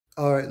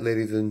All right,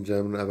 ladies and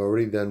gentlemen, I've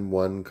already done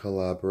one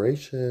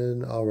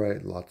collaboration. All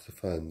right, lots of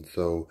fun.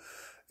 So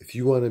if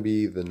you want to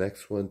be the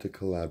next one to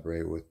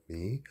collaborate with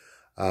me,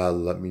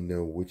 let me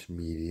know which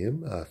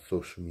medium,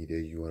 social media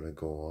you want to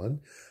go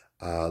on.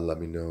 Let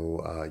me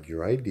know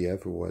your idea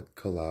for what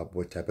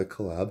type of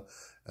collab,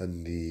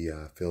 and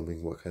the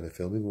filming, what kind of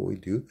filming, what we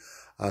do.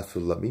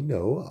 So let me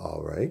know.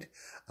 All right.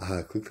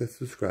 Click the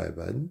subscribe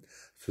button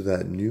so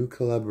that new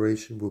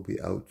collaboration will be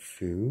out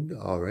soon.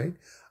 All right.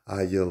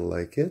 You'll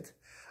like it.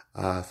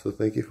 So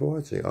thank you for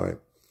watching. All right.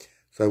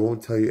 So I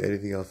won't tell you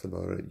anything else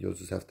about it. You'll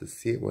just have to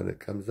see it when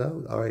it comes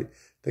out. All right.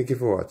 Thank you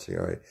for watching.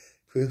 All right.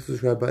 Click the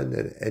subscribe button,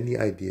 and any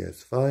idea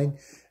is fine.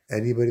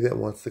 Anybody that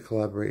wants to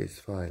collaborate is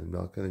fine. I'm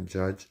not going to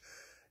judge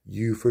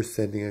you for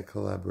sending a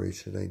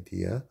collaboration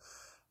idea.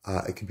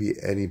 It could be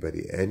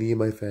anybody. Any of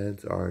my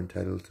fans are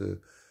entitled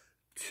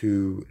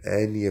to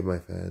any of my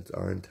fans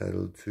are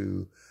entitled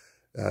to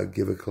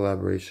give a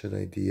collaboration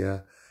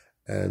idea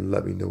and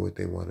let me know what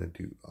they want to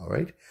do. All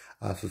right.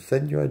 So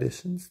send your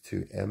auditions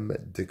to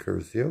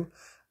mdicurzio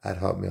at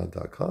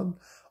hotmail.com,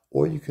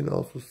 or you can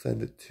also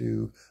send it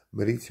to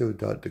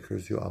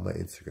maurizio.dicurzio on my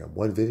Instagram.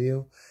 One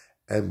video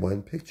and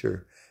one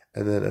picture,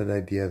 and then an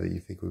idea that you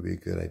think would be a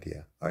good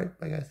idea. All right.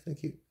 Bye, guys.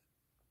 Thank you.